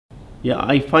Yeah,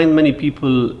 I find many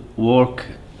people work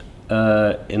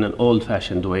in an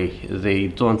old-fashioned way. They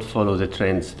don't follow the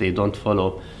trends. They don't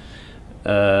follow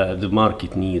the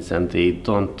market needs, and they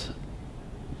don't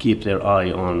keep their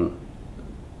eye on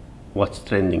what's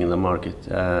trending in the market,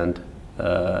 and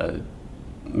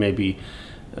maybe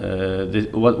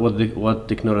what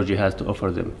technology has to offer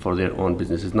them for their own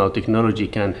businesses. Now, technology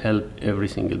can help every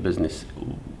single business,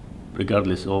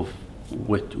 regardless of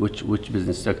which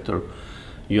business sector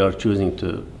you are choosing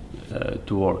to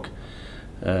work.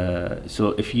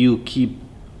 So if you keep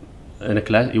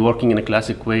you're working in a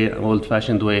classic way, an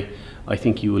old-fashioned way, I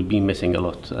think you will be missing a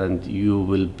lot, and you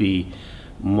will be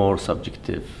more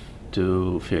subjective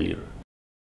to failure.